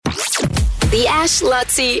The Ash,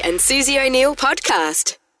 Lutzi and Susie O'Neill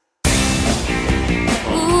podcast.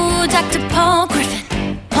 Ooh, Dr. Paul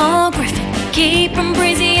Griffin, keep him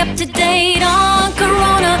breezy up to date on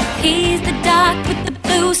Corona. He's the doc with the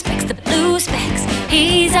blue specs,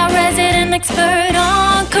 He's our resident expert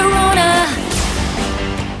on Corona.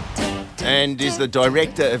 And is the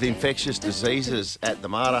Director of Infectious Diseases at the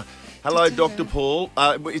Mater. Hello, Dr. Paul.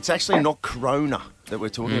 It's actually not Corona that we're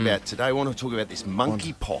talking about today. I want to talk about this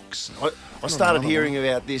monkeypox. I started hearing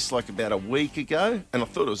about this like about a week ago, and I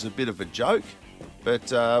thought it was a bit of a joke. But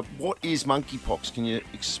what is monkeypox? Can you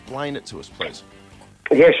explain it to us, please?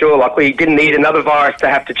 Yeah, sure. Like, we didn't need another virus to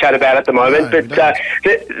have to chat about at the moment. No, but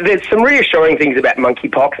there's some reassuring things about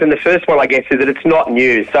monkeypox. And the first one, I guess, is that it's not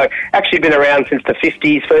new. So actually been around since the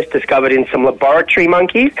 50s, first discovered in some laboratory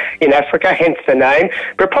monkeys in Africa, hence the name.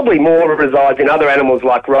 But probably more resides in other animals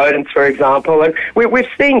like rodents, for example. And we've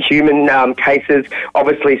seen human cases,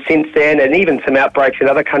 obviously, since then, and even some outbreaks in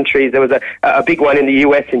other countries. There was a big one in the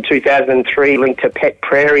US in 2003 linked to pet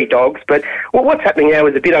prairie dogs. But what's happening now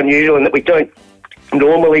is a bit unusual in that we don't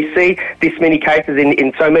normally see this many cases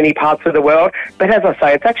in so many parts of the world. But as I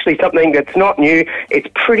say, it's actually something that's not new. It's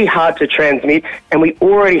pretty hard to transmit, and we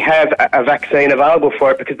already have a vaccine available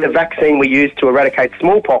for it because the vaccine we use to eradicate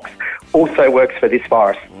smallpox also works for this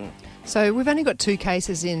virus. So we've only got 2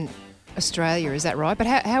 cases in Australia, is that right? But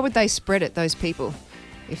how would they spread it, those people,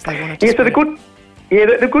 if they wanted to spread it?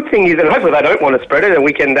 The good thing is, and hopefully they don't want to spread it, and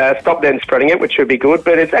we can stop them spreading it, which would be good,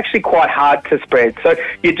 but it's actually quite hard to spread. So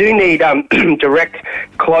you do need direct,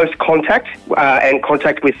 close contact and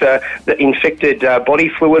contact with the infected body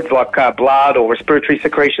fluids like blood or respiratory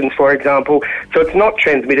secretions, for example. So it's not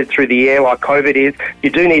transmitted through the air like COVID is.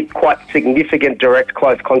 You do need quite significant direct,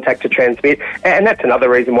 close contact to transmit, and that's another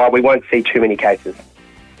reason why we won't see too many cases.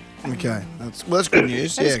 Okay, that's good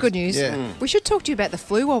news. That's good news. Yeah. We should talk to you about the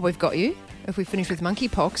flu while we've got you, if we finish with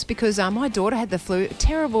monkeypox, because my daughter had the flu.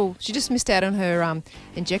 Terrible. She just missed out on her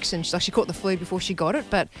injection. She caught the flu before she got it.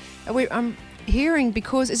 But I'm hearing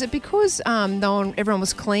because everyone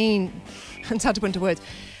was clean. It's hard to put into words.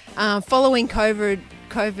 Following COVID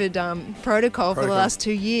protocol for the last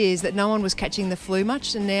 2 years, that no one was catching the flu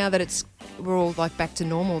much, and now that we're all like back to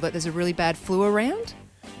normal, that there's a really bad flu around.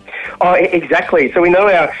 Oh, exactly. So we know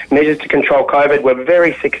our measures to control COVID. We're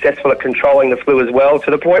very successful at controlling the flu as well,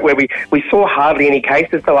 to the point where we saw hardly any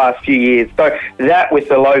cases the last few years. So that, with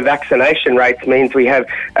the low vaccination rates, means we have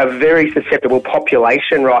a very susceptible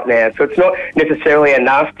population right now. So it's not necessarily a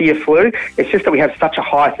nastier flu. It's just that we have such a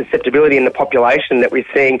high susceptibility in the population that we're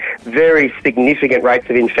seeing very significant rates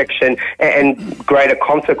of infection and greater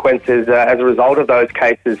consequences as a result of those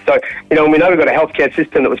cases. So, we know we've got a healthcare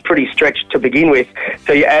system that was pretty stretched to begin with.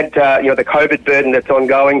 So you add the COVID burden that's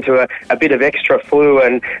ongoing to a bit of extra flu,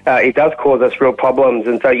 and it does cause us real problems.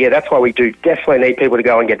 And so, that's why we do definitely need people to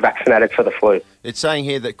go and get vaccinated for the flu. It's saying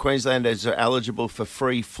here that Queenslanders are eligible for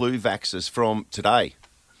free flu vaxes from today.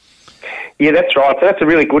 Yeah, that's right. So that's a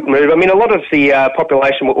really good move. I mean, a lot of the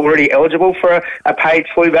population were already eligible for a paid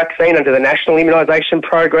flu vaccine under the National Immunisation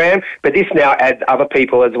Program, but this now adds other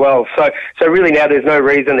people as well. So really now there's no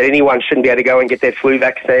reason that anyone shouldn't be able to go and get their flu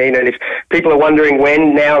vaccine. And if people are wondering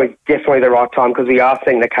when, now is definitely the right time, because we are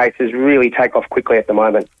seeing the cases really take off quickly at the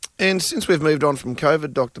moment. And since we've moved on from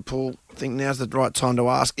COVID, Dr. Paul, I think now's the right time to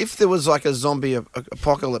ask, if there was like a zombie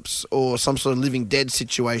apocalypse or some sort of living dead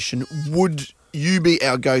situation, would you be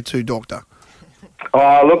our go-to doctor?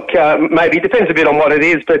 Oh, look, maybe it depends a bit on what it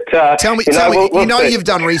is, but tell me. We'll you've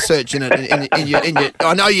done research in it. In your,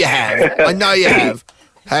 I know you have.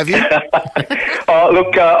 Have you? Oh,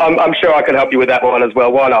 look, I'm sure I can help you with that one as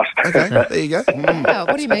well. Why not? Okay, there you go. Oh,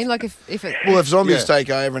 what do you mean? Like if zombies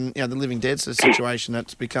take over and the living dead's a situation,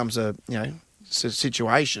 that becomes a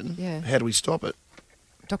situation. Yeah. How do we stop it?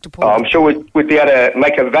 Dr. Paul. I'm sure we'd be able to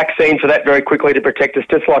make a vaccine for that very quickly to protect us,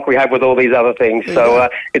 just like we have with all these other things. So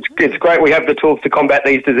it's great we have the tools to combat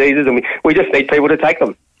these diseases, and we just need people to take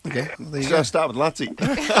them. Okay, well, there you go. go. Start with Lutzi.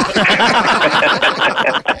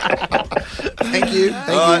 Thank you.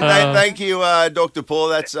 Thank you, Dr. Paul.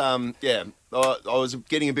 That's I was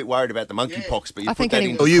getting a bit worried about the monkeypox, but you put that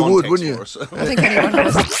into context you would, wouldn't you? For us. I think anyone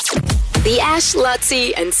would. The Ash,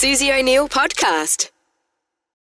 Lutzi and Susie O'Neill podcast.